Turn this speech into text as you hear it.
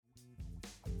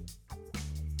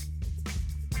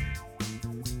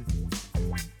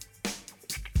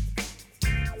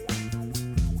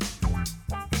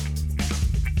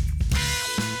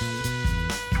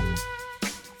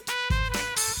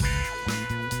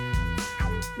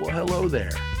Well, hello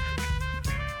there.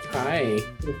 Hi.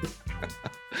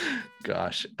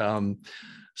 Gosh.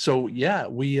 So yeah,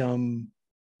 we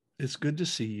it's good to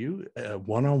see you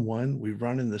one-on-one. We've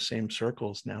run in the same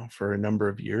circles now for a number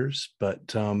of years,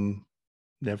 but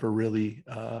never really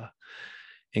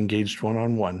engaged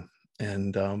one-on-one.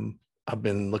 And I've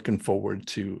been looking forward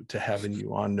to having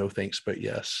you on No Thanks But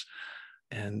Yes,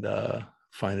 and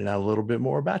finding out a little bit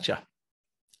more about you.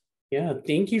 Yeah,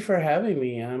 thank you for having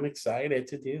me. I'm excited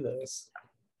to do this.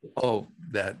 Oh,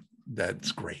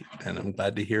 that's great, and I'm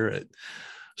glad to hear it.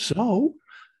 So,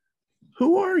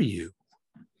 who are you?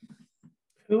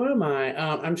 Who am I?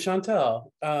 I'm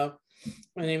Shauntelle. My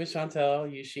name is Shauntelle.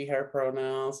 Use she, her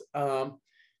pronouns.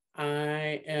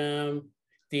 I am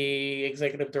the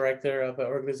executive director of an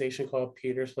organization called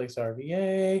Peters Place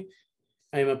RVA.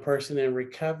 I am a person in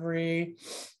recovery,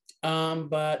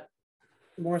 but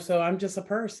more so, I'm just a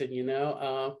person.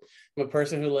 I'm a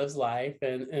person who lives life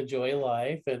and enjoy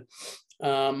life, and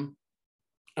um,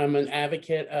 I'm an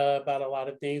advocate about a lot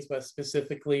of things, but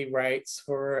specifically rights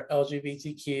for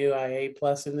LGBTQIA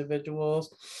plus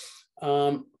individuals,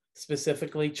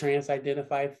 specifically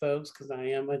trans-identified folks, because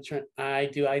I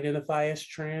do identify as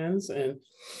trans, and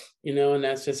and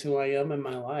that's just who I am in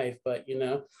my life. But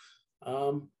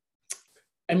um,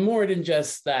 I'm more than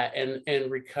just that,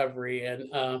 and recovery,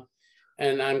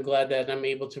 and I'm glad that I'm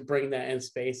able to bring that in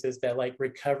spaces that like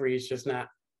recovery is just not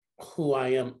who I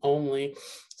am only.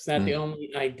 It's not the Mm,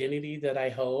 only identity that I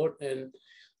hold. And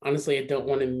honestly, I don't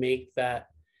want to make that,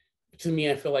 to me,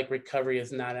 I feel like recovery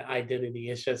is not an identity,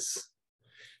 it's just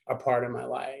a part of my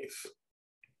life.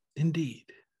 indeed,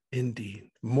 indeed.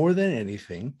 More than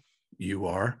anything, you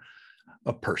are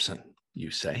a person, you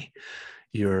say.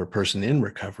 You're a person in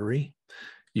recovery.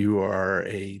 You are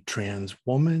a trans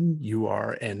woman. You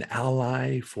are an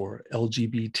ally for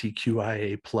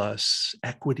LGBTQIA plus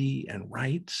equity and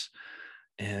rights,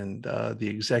 and the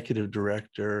executive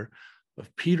director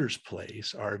of Peters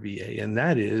Place RVA, and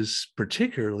that is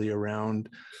particularly around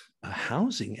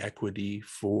housing equity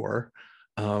for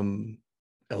um,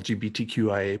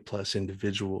 LGBTQIA plus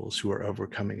individuals who are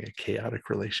overcoming a chaotic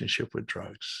relationship with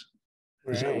drugs.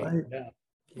 Is that Right. right? Yeah.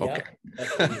 Okay.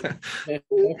 Yep.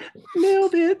 Definitely.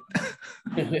 Nailed it.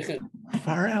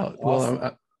 Far out. Well,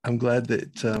 Awesome. I'm glad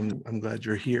that I'm glad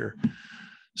you're here.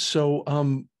 So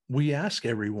we ask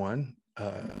everyone,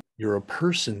 you're a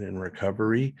person in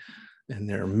recovery, and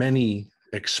there are many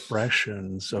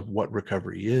expressions of what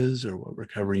recovery is or what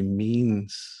recovery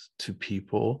means to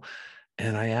people.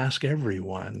 And I ask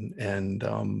everyone, and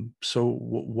so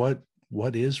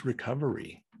what is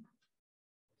recovery?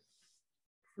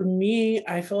 For me,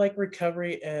 I feel like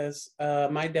recovery is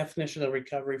my definition of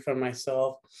recovery for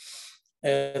myself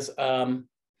is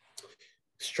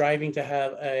striving to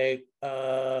have a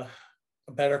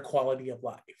better quality of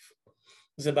life.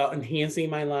 It's about enhancing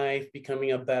my life,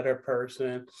 becoming a better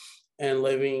person, and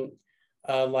living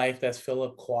a life that's full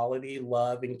of quality,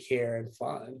 love, and care and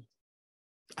fun.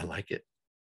 I like it.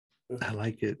 I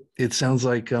like it. It sounds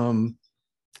like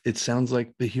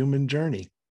the human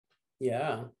journey.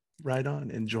 Yeah. Right on,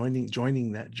 and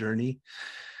joining that journey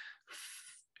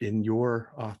in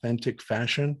your authentic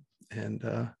fashion. And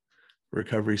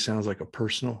recovery sounds like a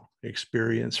personal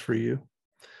experience for you,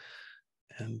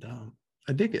 and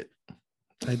I dig it.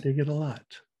 I dig it a lot.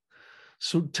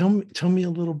 So tell me a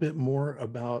little bit more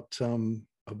about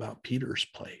Peter's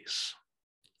Place.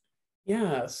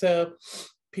 Yeah. So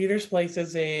Peter's Place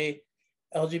is a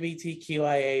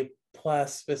LGBTQIA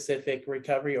plus specific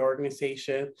recovery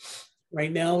organization.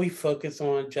 Right now, we focus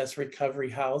on just recovery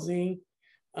housing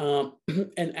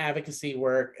and advocacy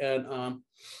work. And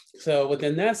so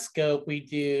within that scope, we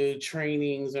do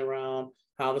trainings around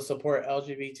how to support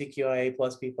LGBTQIA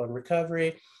plus people in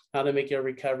recovery, how to make your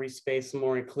recovery space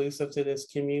more inclusive to this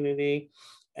community.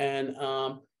 And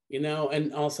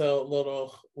and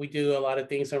also we do a lot of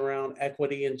things around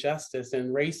equity and justice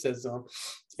and racism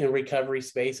in recovery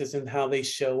spaces and how they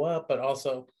show up, but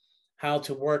also how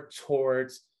to work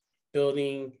towards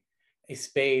building a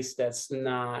space that's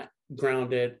not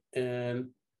grounded in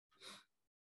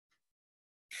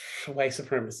white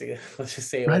supremacy. Let's just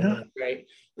say it Right like on. that, right?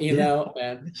 Yeah.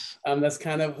 And Yes. that's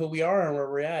kind of who we are and where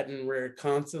we're at, and we're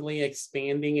constantly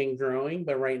expanding and growing.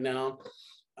 But right now,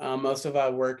 most of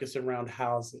our work is around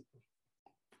housing.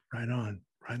 Right on.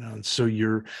 Right on. So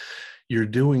you're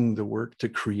doing the work to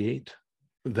create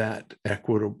that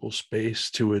equitable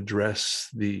space to address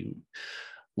the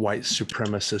white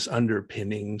supremacist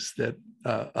underpinnings that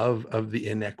of the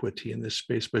inequity in this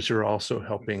space, but you're also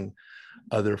helping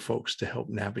other folks to help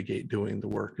navigate doing the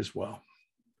work as well.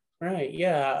 Right.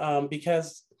 Yeah.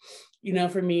 Because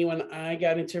for me, when I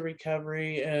got into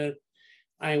recovery and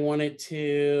I wanted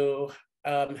to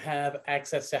have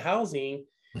access to housing,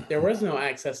 there was no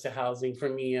access to housing for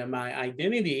me and my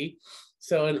identity.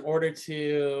 So, in order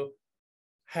to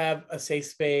have a safe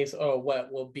space, or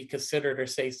what will be considered a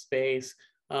safe space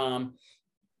um,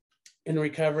 in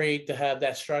recovery, to have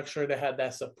that structure, to have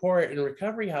that support in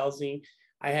recovery housing,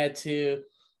 I had to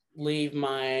leave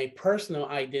my personal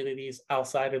identities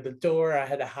outside of the door. I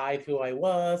had to hide who I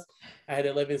was. I had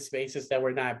to live in spaces that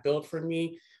were not built for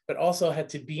me, but also had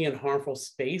to be in harmful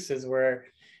spaces where,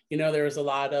 there was a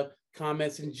lot of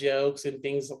comments and jokes and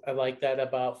things like that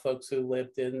about folks who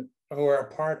lived in who are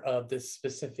a part of this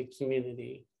specific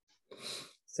community.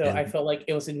 So I And felt like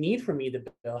it was a need for me to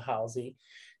build housing,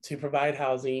 to provide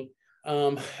housing,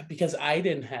 because I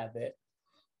didn't have it.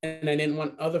 And I didn't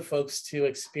want other folks to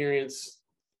experience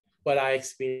what I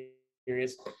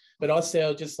experienced. But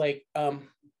also, just like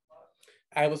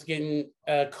I was getting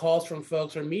calls from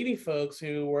folks or meeting folks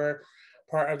who were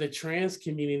part of the trans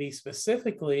community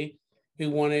specifically, who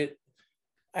wanted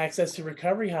access to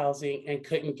recovery housing and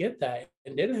couldn't get that,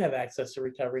 and didn't have access to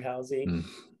recovery housing,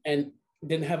 and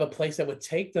didn't have a place that would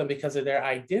take them because of their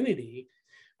identity.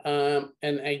 And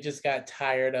I just got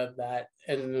tired of that.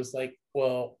 And it was like,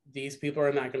 well, these people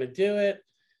are not going to do it.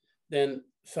 Then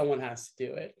someone has to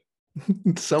do it.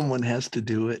 someone has to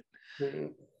do it. Mm-hmm.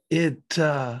 It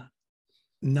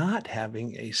not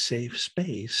having a safe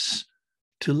space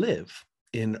to live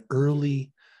in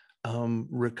early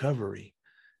recovery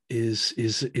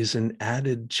is an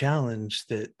added challenge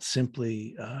that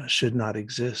simply should not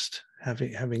exist.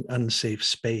 Having unsafe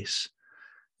space,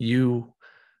 you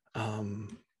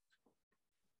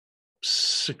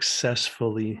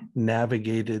successfully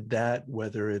navigated that,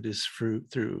 whether it is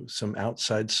through some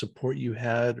outside support you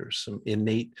had or some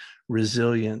innate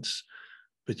resilience,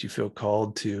 but you feel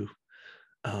called to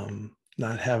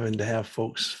not having to have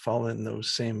folks fall in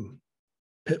those same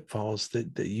pitfalls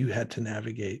that you had to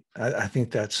navigate. I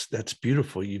think that's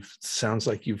beautiful. Sounds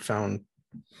like you've found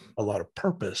a lot of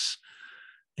purpose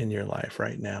in your life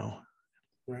right now.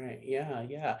 Right.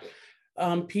 Yeah.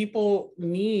 People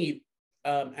need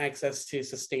access to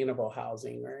sustainable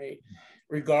housing, right?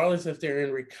 Regardless if they're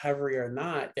in recovery or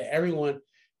not. That everyone,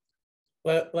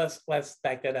 let's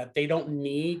back that up. They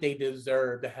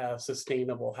deserve to have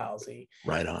sustainable housing.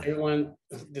 Right on. Everyone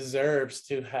deserves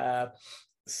to have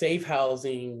safe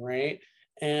housing, right?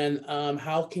 And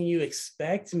how can you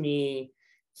expect me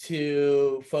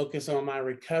to focus on my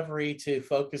recovery, to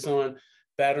focus on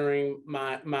bettering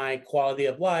my quality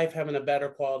of life, having a better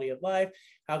quality of life?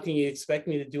 How can you expect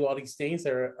me to do all these things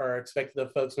that are expected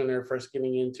of folks when they're first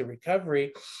getting into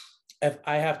recovery, if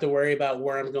I have to worry about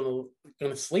where I'm going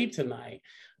to sleep tonight,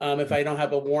 if I don't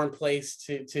have a warm place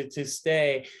to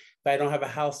stay, if I don't have a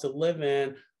house to live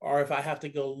in, or if I have to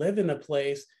go live in a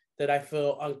place that I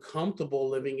feel uncomfortable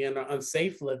living in or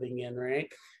unsafe living in,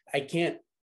 right? I can't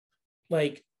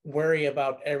worry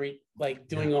about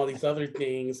doing all these other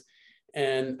things,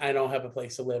 and I don't have a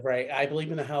place to live, right? I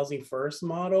believe in the housing first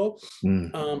model.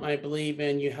 I believe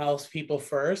in you house people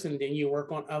first and then you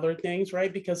work on other things,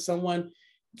 right? Because someone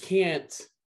can't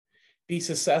be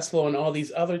successful in all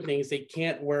these other things. They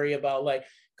can't worry about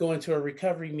going to a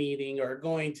recovery meeting or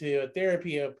going to a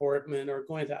therapy appointment or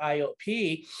going to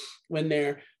IOP when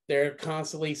they're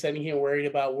constantly sitting here worried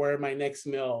about where my next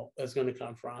meal is going to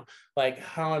come from. Where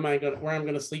I'm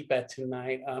going to sleep at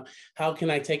tonight. How can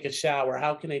I take a shower?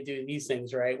 How can I do these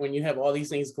things, right? When you have all these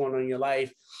things going on in your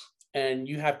life and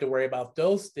you have to worry about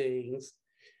those things,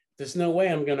 there's no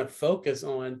way I'm going to focus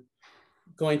on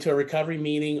going to a recovery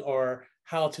meeting or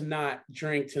how to not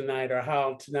drink tonight or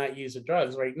how to not use the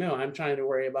drugs. Right now, I'm trying to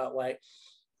worry about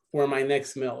where my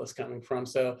next meal is coming from.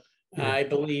 So I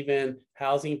believe in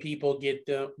housing people,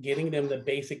 getting them the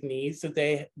basic needs that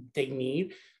they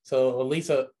need. So at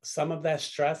least some of that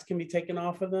stress can be taken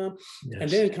off of them, and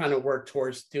then kind of work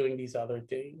towards doing these other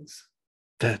things.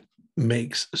 That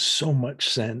makes so much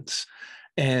sense.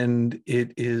 And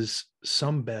it is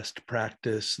some best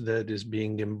practice that is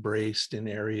being embraced in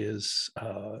areas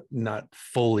not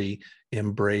fully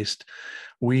embraced.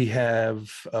 We have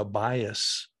a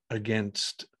bias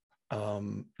against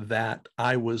that.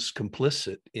 I was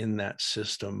complicit in that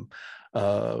system,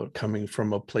 coming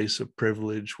from a place of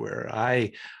privilege where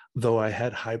though I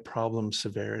had high problem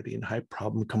severity and high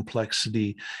problem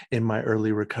complexity in my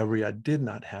early recovery, I did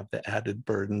not have the added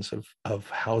burdens of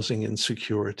housing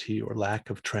insecurity or lack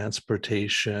of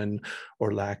transportation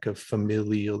or lack of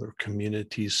familial or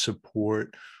community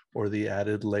support or the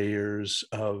added layers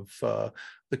of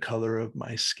the color of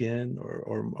my skin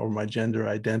or my gender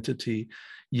identity.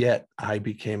 Yet I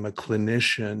became a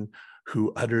clinician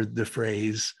who uttered the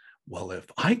phrase, well, if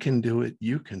I can do it,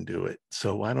 you can do it.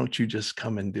 So why don't you just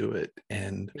come and do it?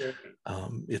 And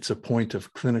it's a point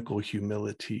of clinical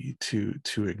humility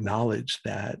to acknowledge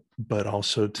that, but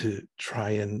also to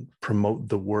try and promote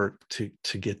the work to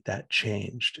get that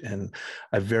changed. And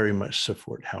I very much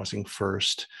support housing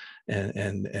first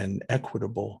and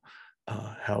equitable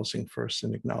housing first,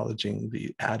 and acknowledging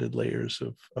the added layers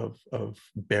of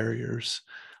barriers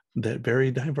that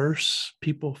very diverse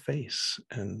people face.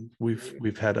 And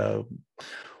we've had a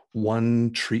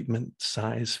one treatment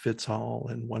size fits all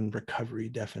and one recovery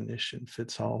definition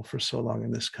fits all for so long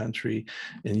in this country.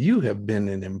 And you have been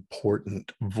an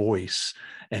important voice,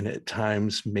 and at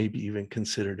times maybe even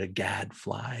considered a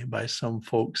gadfly by some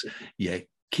folks. Yeah,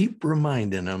 keep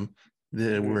reminding them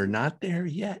that we're not there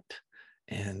yet.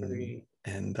 And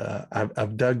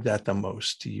I've dug that the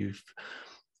most.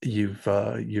 You've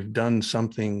done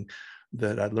something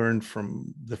that I learned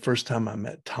from the first time I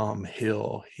met Tom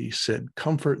Hill. He said,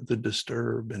 comfort the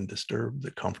disturbed and disturb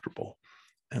the comfortable.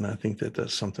 And I think that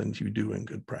that's something you do in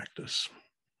good practice.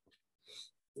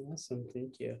 Awesome.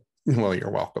 Thank you. Well,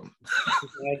 you're welcome.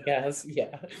 I guess,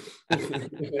 yeah.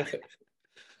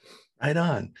 Right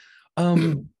on.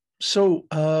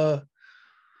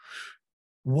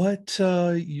 What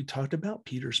you talked about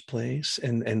Peter's Place,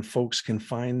 and folks can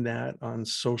find that on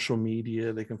social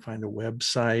media. They can find a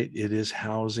website. It is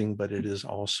housing, but it is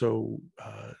also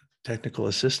technical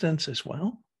assistance as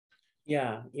well.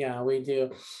 Yeah, we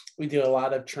do a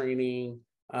lot of training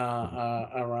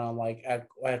around like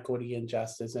equity and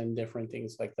justice and different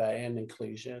things like that, and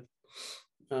inclusion.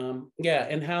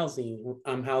 And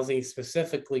housing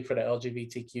specifically for the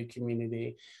LGBTQ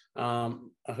community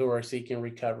who are seeking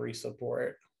recovery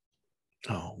support.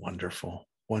 Oh, wonderful.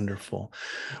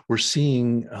 We're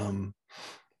seeing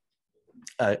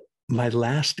my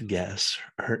last guest,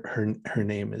 her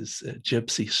name is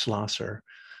Gypsy Schlosser,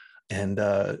 and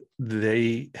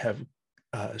they have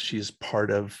she's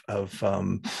part of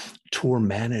tour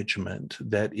management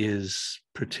that is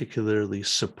particularly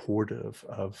supportive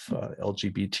of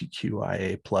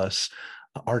LGBTQIA plus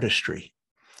artistry,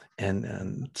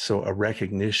 and so a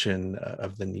recognition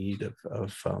of the need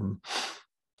of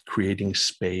creating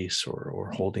space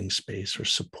or holding space or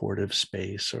supportive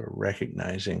space, or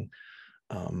recognizing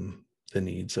the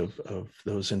needs of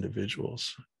those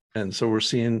individuals. And so we're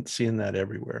seeing that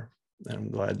everywhere. And I'm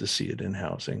glad to see it in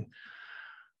housing.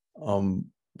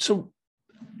 So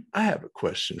I have a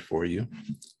question for you.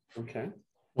 Okay.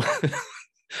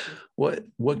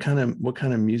 What kind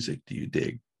of music do you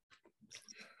dig?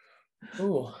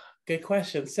 Oh, good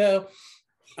question. So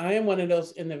I am one of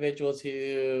those individuals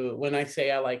who, when I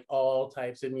say I like all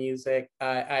types of music,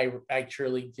 I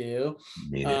truly do.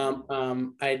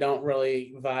 I don't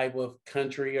really vibe with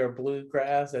country or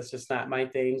bluegrass. That's just not my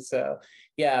thing. So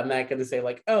yeah, I'm not going to say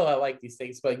like, oh, I like these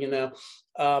things. But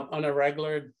on a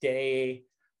regular day,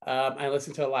 I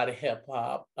listen to a lot of hip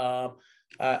hop.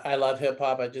 I love hip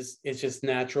hop. It's just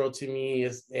natural to me.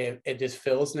 It just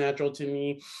feels natural to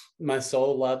me. My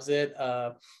soul loves it.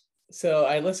 So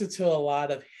I listen to a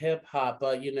lot of hip hop,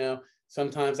 but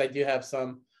sometimes I do have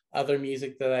some other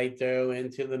music that I throw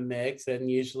into the mix. And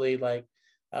usually like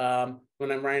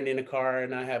when I'm riding in a car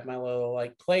and I have my little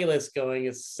like playlist going,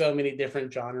 it's so many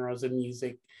different genres of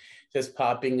music just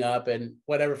popping up, and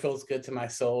whatever feels good to my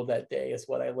soul that day is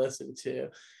what I listen to.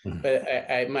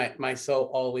 Mm-hmm. But my soul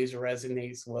always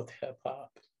resonates with hip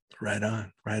hop. Right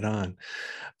on.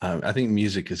 I think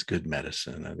music is good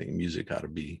medicine. I think music ought to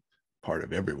be part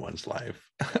of everyone's life.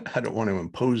 I don't want to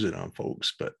impose it on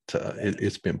folks, but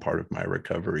it's been part of my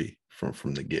recovery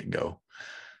from the get-go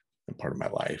and part of my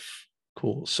life.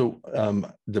 Cool. So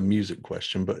the music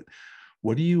question, but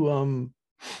what do you,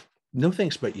 No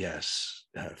Thanks But Yes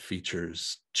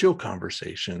features chill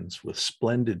conversations with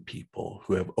splendid people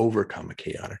who have overcome a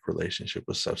chaotic relationship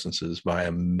with substances via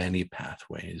many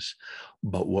pathways.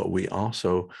 But what we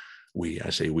also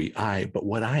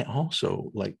what I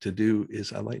also like to do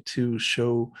is I like to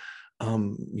show,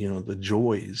 the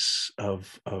joys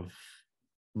of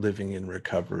living in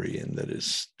recovery, and that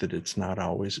it's not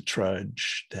always a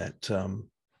trudge, that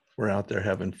we're out there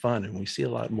having fun. And we see a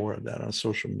lot more of that on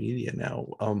social media now.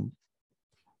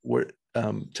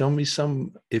 Tell me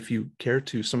some, if you care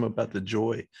to, some about the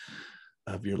joy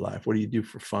of your life. What do you do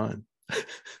for fun?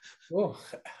 Oh,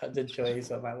 the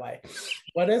joys of my life.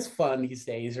 What is fun these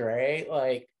days, right?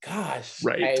 Like, gosh,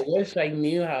 right. I wish I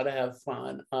knew how to have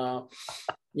fun.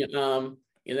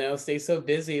 Stay so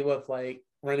busy with like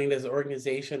running this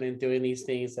organization and doing these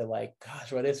things that like,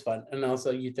 gosh, what is fun? And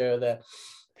also you throw the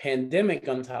pandemic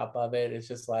on top of it. It's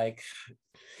just like,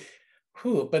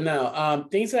 Cool, but no,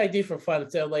 things that I do for fun.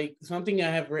 So like something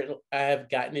I have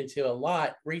gotten into a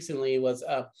lot recently was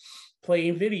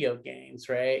playing video games,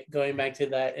 right? Going back to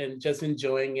that and just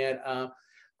enjoying it.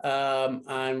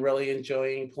 I'm really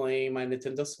enjoying playing my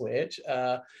Nintendo Switch.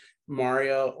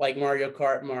 Mario, like Mario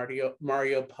Kart,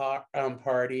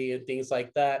 Party, and things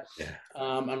like that. Yeah.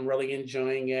 I'm really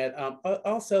enjoying it.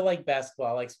 Also like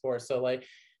basketball, like sports. So like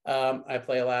I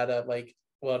play a lot of like,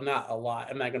 well, not a lot.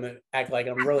 I'm not gonna act like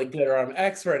I'm really good or I'm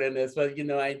expert in this, but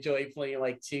I enjoy playing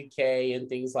like 2K and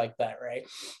things like that, right?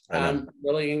 Right on. I'm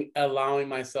really allowing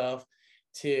myself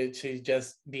to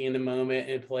just be in the moment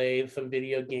and play some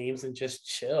video games and just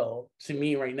chill. To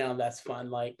me, right now, that's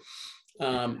fun. Like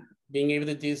being able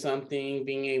to do something,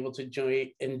 being able to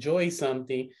enjoy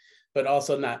something, but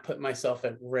also not put myself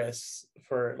at risk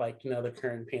for like the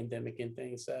current pandemic and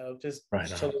things. So just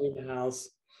Right on. chilling in the house,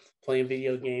 playing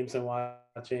video games and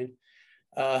watching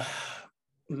uh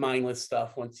mindless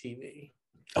stuff on TV.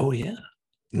 Oh yeah. Yeah,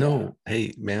 No,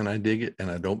 hey man, I dig it, and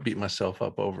I don't beat myself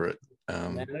up over it.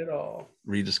 not at all.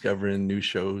 Rediscovering new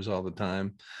shows all the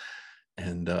time,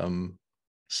 and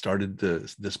started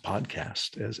this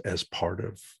podcast as part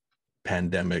of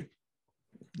pandemic,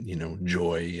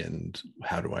 joy, and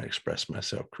how do I express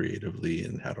myself creatively,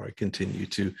 and how do I continue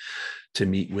to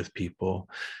meet with people,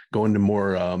 going to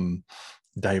more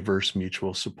diverse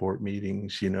mutual support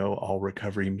meetings, all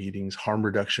recovery meetings. Harm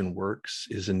reduction works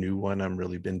is a new one I'm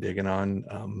really been digging on,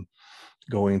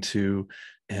 going to.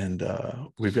 And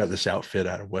we've got this outfit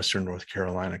out of Western North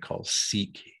Carolina called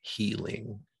Seek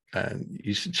Healing, and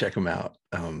you should check them out.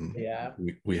 Yeah.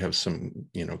 We have some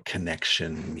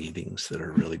connection meetings that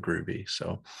are really groovy,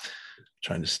 so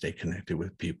trying to stay connected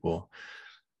with people.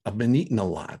 I've been eating a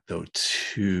lot though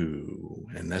too,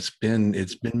 and it's been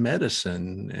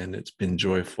medicine, and it's been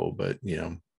joyful, but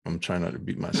I'm trying not to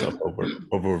beat myself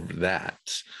over that,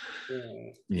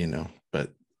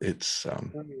 but it's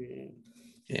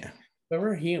yeah. But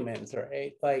we're humans,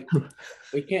 right? Like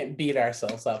we can't beat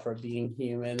ourselves up for being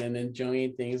human and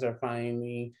enjoying things or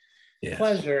finding Yes.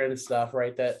 pleasure and stuff,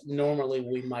 right? That normally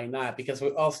we might not, because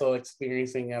we're also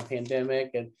experiencing a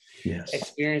pandemic and Yes.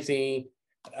 experiencing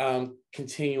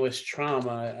continuous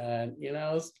trauma. And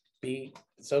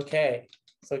it's okay.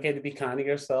 It's okay to be kind to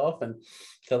yourself and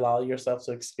to allow yourself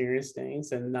to experience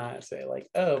things and not say like,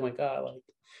 oh my God, like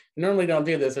normally don't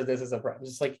do this or this is a problem.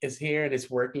 Just like it's here and it's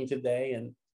working today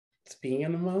and it's being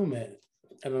in the moment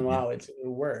and Yeah. allow it to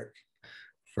work.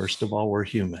 First of all, we're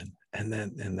human, and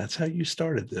that's how you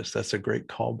started this. That's a great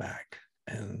callback,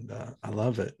 and I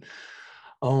love it.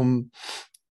 Um,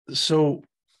 so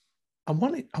I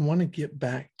want to get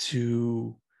back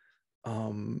to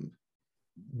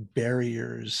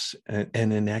barriers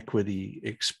and inequity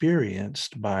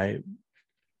experienced by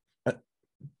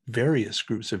various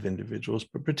groups of individuals,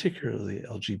 but particularly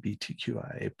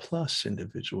LGBTQIA plus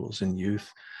individuals and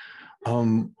youth.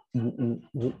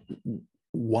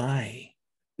 Why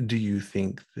do you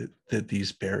think that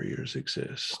these barriers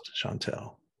exist,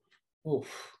 Shauntelle?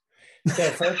 Oof. So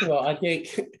first of all, I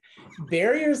think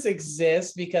barriers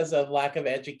exist because of lack of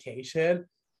education,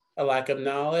 a lack of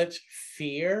knowledge,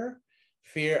 fear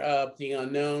of the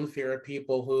unknown, fear of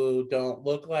people who don't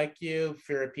look like you,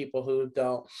 fear of people who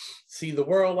don't see the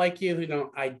world like you, who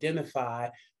don't identify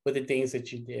with the things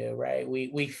that you do, right?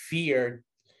 We fear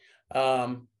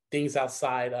things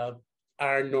outside of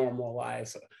our normal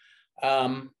lives.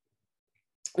 Um,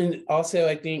 and also,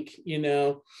 I think,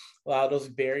 a lot of those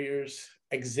barriers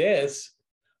exist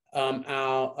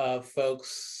out of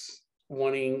folks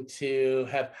wanting to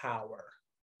have power,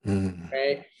 Mm.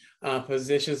 right?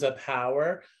 Positions of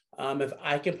power. If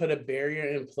I can put a barrier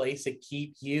in place to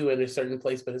keep you in a certain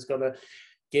place, but it's going to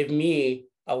give me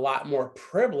a lot more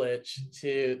privilege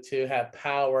to have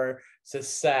power,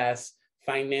 success,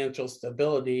 financial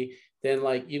stability, then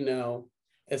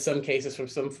in some cases for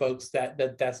some folks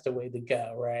that's the way to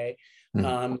go, right? Mm.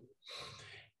 Um,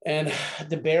 and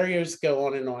the barriers go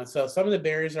on and on. So some of the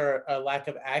barriers are a lack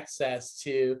of access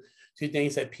to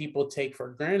things that people take for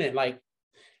granted, like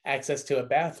access to a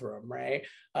bathroom, right?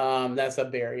 That's a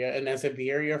barrier. And that's a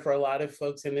barrier for a lot of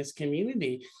folks in this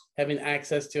community, having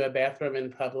access to a bathroom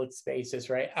in public spaces,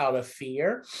 right? Out of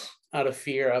fear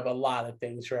of a lot of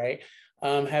things, right?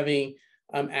 Having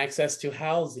access to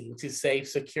housing, to safe,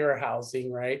 secure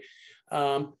housing, right?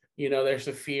 There's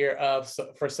a fear of,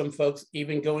 for some folks,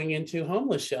 even going into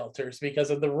homeless shelters because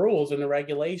of the rules and the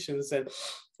regulations and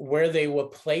where they will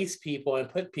place people and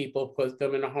put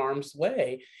them in harm's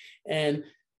way. And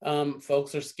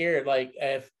folks are scared. Like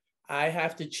if I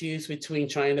have to choose between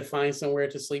trying to find somewhere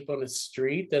to sleep on the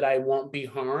street that I won't be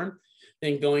harmed,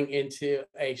 than going into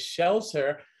a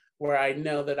shelter where I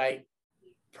know that I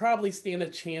probably stand a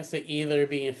chance of either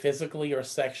being physically or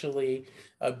sexually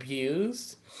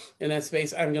abused in that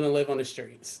space, I'm going to live on the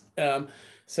streets.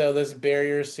 So there's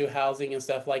barriers to housing and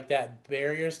stuff like that,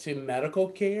 barriers to medical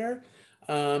care.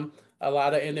 A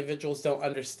lot of individuals don't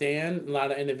understand. A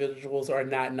lot of individuals are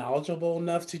not knowledgeable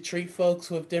enough to treat folks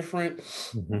with different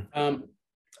Mhm. um,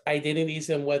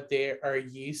 identities and what they are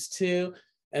used to.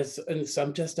 And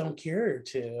some just don't care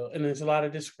to. And there's a lot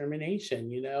of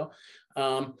discrimination, you know,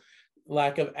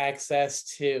 lack of access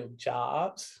to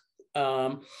jobs,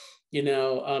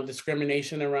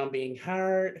 discrimination around being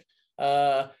hired,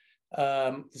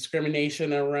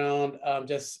 discrimination around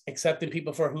just accepting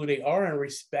people for who they are and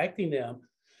respecting them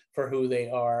for who they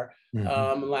are,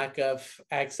 Mhm. lack of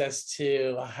access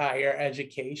to higher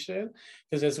education,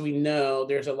 because as we know,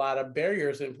 there's a lot of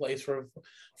barriers in place for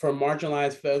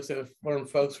marginalized folks and from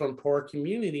folks from poor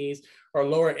communities or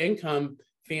lower income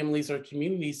families or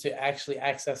communities to actually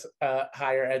access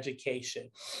higher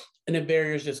education. And the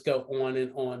barriers just go on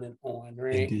and on and on,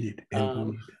 right? Indeed,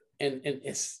 Um, indeed. and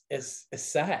it's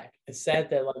sad. It's sad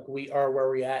that like we are where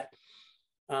we're at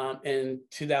in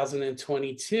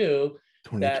 2022,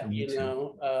 that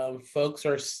 2022. folks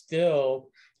are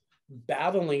still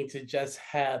battling to just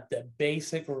have the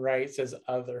basic rights as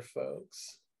other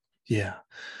folks. Yeah.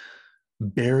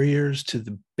 Barriers to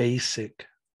the basic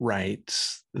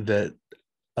rights that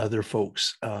other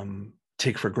folks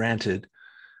take for granted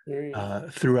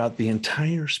throughout the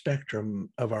entire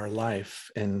spectrum of our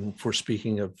life. And for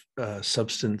speaking of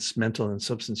mental and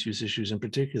substance use issues in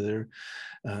particular,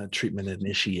 treatment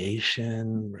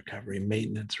initiation, recovery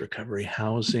maintenance, recovery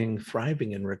housing,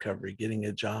 thriving in recovery, getting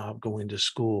a job, going to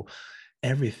school,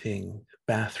 everything,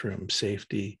 bathroom,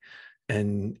 safety,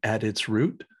 and at its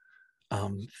root,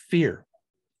 fear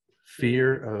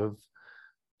of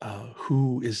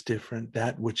who is different,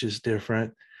 that which is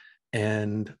different,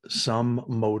 and some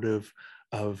motive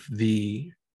of the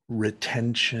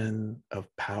retention of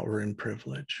power and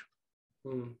privilege.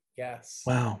 Yes.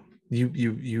 Wow, you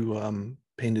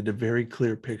painted a very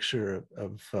clear picture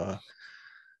of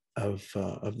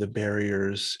the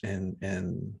barriers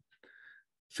and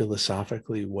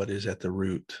philosophically what is at the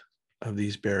root of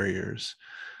these barriers.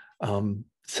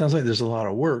 Sounds like there's a lot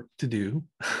of work to do.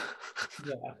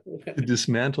 Yeah. To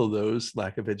dismantle those.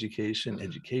 Lack of education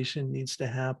needs to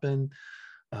happen.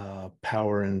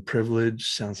 Power and privilege,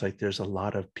 sounds like there's a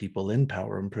lot of people in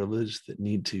power and privilege that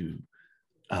need to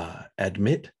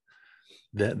admit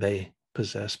that they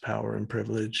possess power and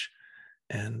privilege,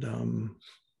 and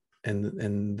then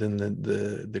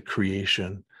the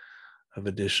creation of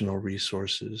additional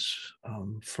resources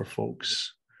for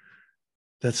folks.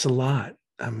 That's a lot.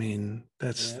 I mean,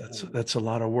 that's a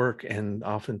lot of work, and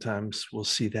oftentimes we'll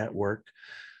see that work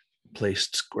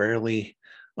placed squarely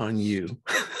on you.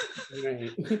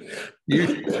 Right.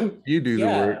 You do the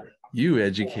work. Yeah. You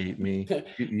educate me.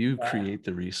 You Yeah. create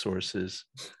the resources,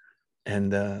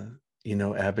 and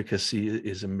advocacy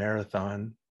is a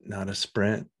marathon, not a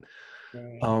sprint.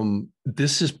 Right.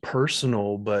 This is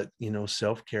personal, but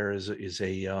self-care is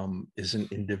an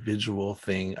individual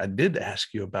thing. I did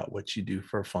ask you about what you do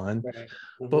for fun, Right.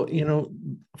 but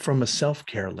Mm-hmm. from a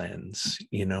self-care lens,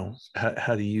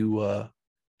 how do you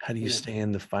Yeah. stay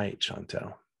in the fight,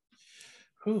 Shauntelle?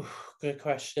 Whew, good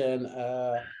question.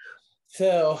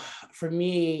 So for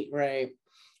me, right,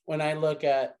 when I look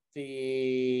at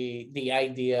the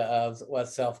idea of what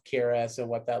self-care is and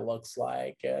what that looks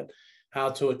like and how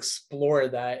to explore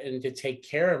that and to take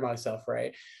care of myself,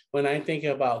 right? When I think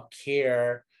about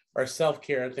care or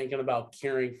self-care, I'm thinking about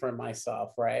caring for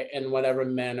myself, right? In whatever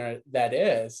manner that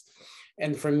is.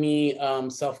 And for me,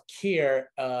 self-care,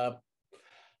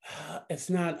 it's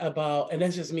not about, and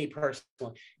that's just me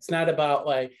personally, it's not about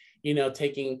like,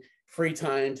 taking free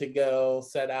time to go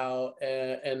set out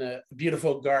in a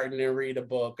beautiful garden and read a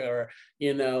book, or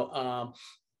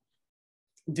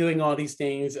doing all these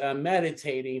things,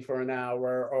 meditating for an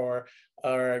hour,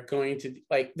 or going to,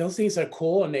 like, those things are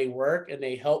cool and they work and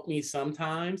they help me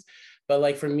sometimes, but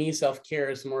like for me, self-care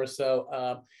is more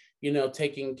so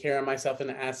taking care of myself in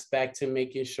the aspect to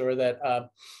making sure that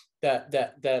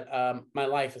my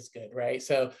life is good, right?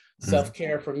 So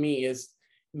self-care for me is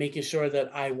making sure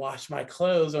that I wash my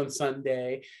clothes on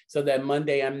Sunday, so that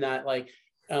Monday I'm not like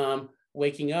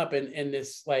waking up in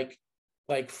this like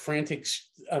frantic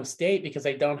state because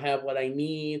I don't have what I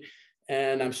need,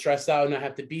 and I'm stressed out and I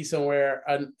have to be somewhere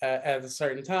at a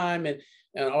certain time, and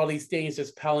all these things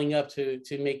just piling up to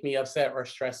make me upset or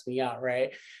stress me out,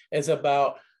 right? It's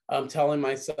about telling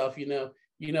myself,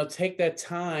 take that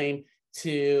time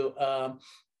to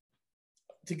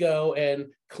go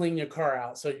and clean your car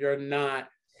out, so you're not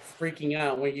freaking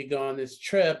out when you go on this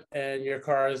trip and your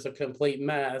car is a complete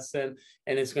mess, and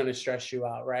it's going to stress you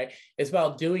out, right? It's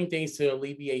about doing things to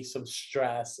alleviate some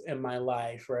stress in my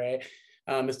life, right?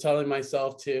 It's telling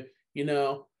myself to, you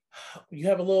know, you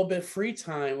have a little bit of free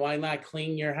time, why not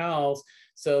clean your house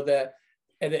so that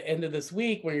at the end of this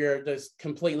week when you're just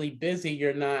completely busy,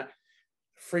 you're not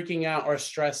freaking out or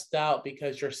stressed out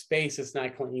because your space is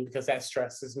not clean, because that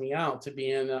stresses me out to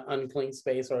be in an unclean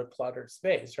space or a cluttered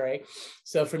space, right?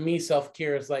 So for me,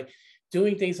 self-care is like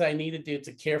doing things I need to do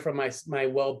to care for my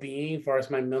well-being, as far as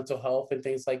my mental health and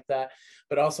things like that,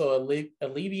 but also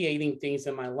alleviating things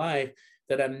in my life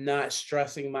that I'm not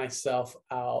stressing myself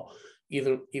out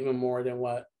even more than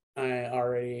what I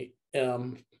already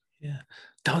am. Yeah.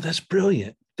 Oh, that's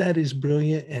brilliant. That is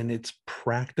brilliant, and it's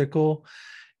practical,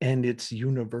 and it's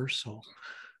universal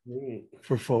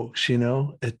for folks.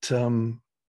 It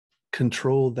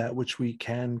control that which we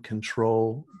can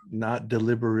control, not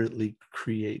deliberately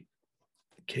create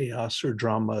chaos or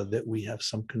drama that we have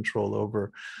some control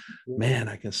over. Man,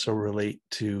 I can so relate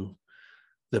to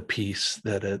the peace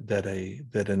that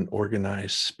an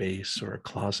organized space or a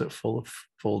closet full of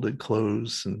folded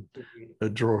clothes and a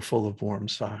drawer full of warm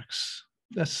socks.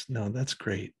 That's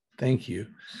great. Thank you.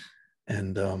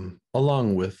 And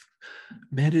along with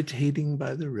meditating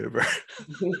by the river.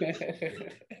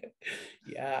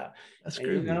 Yeah. That's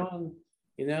And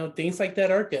great. things like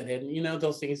that are good. And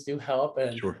those things do help.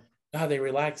 And Sure. God, they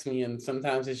relax me. And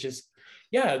sometimes it's just,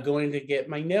 going to get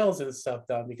my nails and stuff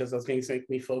done, because those things make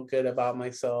me feel good about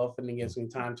myself, and it gives me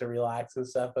time to relax and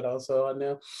stuff. But also I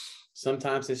know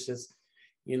sometimes it's just,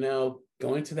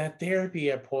 going to that therapy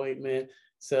appointment.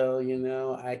 So,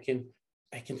 I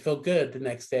can feel good the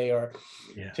next day, or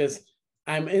just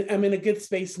I'm in a good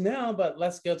space now, but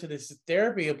let's go to this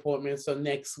therapy appointment. So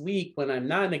next week, when I'm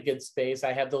not in a good space,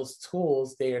 I have those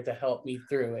tools there to help me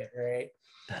through it, right?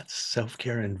 That's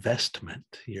self-care investment.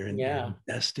 You're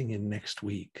investing in next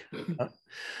week.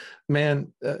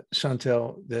 Man,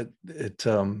 Shauntelle,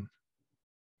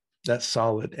 that's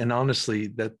solid. And honestly,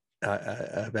 that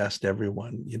I've asked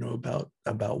everyone,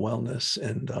 about wellness,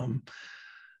 and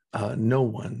no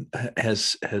one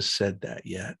has said that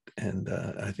yet. And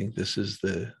I think this is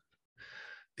the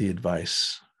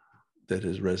advice that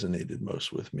has resonated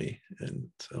most with me. And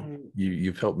so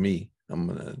you've helped me. I'm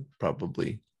gonna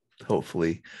probably,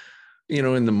 hopefully,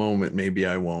 in the moment, maybe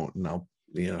I won't, and I'll,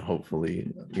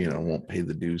 hopefully, won't pay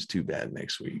the dues too bad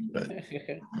next week, but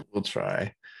we'll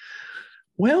try.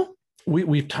 Well,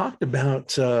 we've talked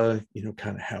about, kind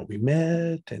of how we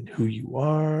met and who you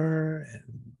are and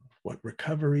what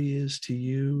recovery is to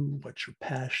you, what you're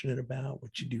passionate about,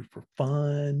 what you do for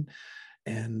fun.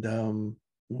 And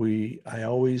I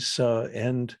always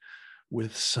end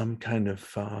with some kind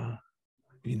of,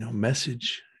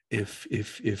 message.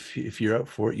 If you're up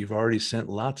for it. You've already sent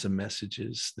lots of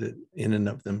messages that in and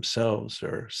of themselves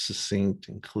are succinct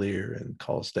and clear and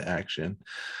calls to action.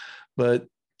 But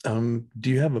do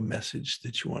you have a message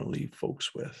that you want to leave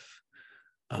folks with?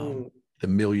 The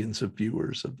millions of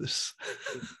viewers of this.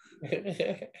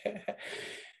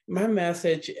 My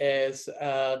message is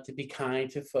to be kind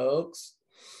to folks,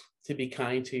 to be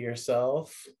kind to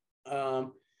yourself,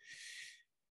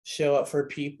 show up for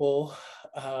people.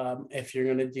 If you're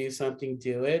going to do something,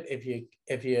 do it. If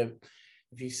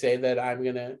you say that I'm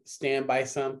going to stand by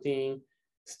something,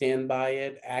 stand by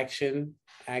it. Action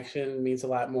means a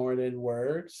lot more than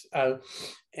words.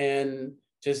 And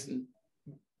just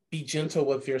be gentle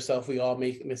with yourself. We all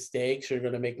make mistakes. You're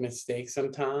going to make mistakes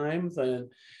sometimes, and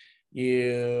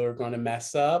you're going to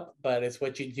mess up, but it's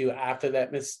what you do after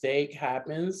that mistake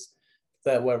happens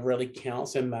that what really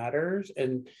counts and matters.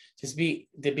 And just be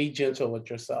gentle with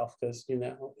yourself, because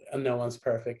no one's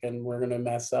perfect, and we're going to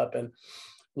mess up, and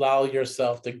allow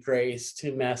yourself the grace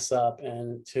to mess up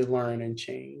and to learn and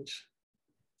change.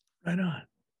 Right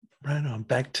on.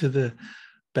 Back to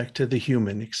the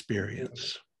human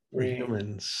experience. We're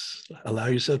humans. Allow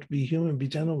yourself to be human. Be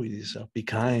gentle with yourself. Be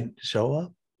kind. Show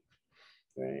up.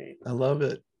 Right. I love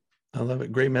it.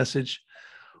 Great message.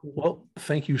 Well,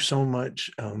 thank you so much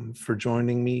for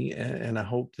joining me, and I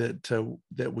hope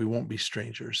that we won't be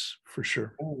strangers, for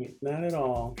sure. Not at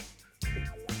all.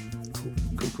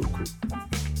 Cool.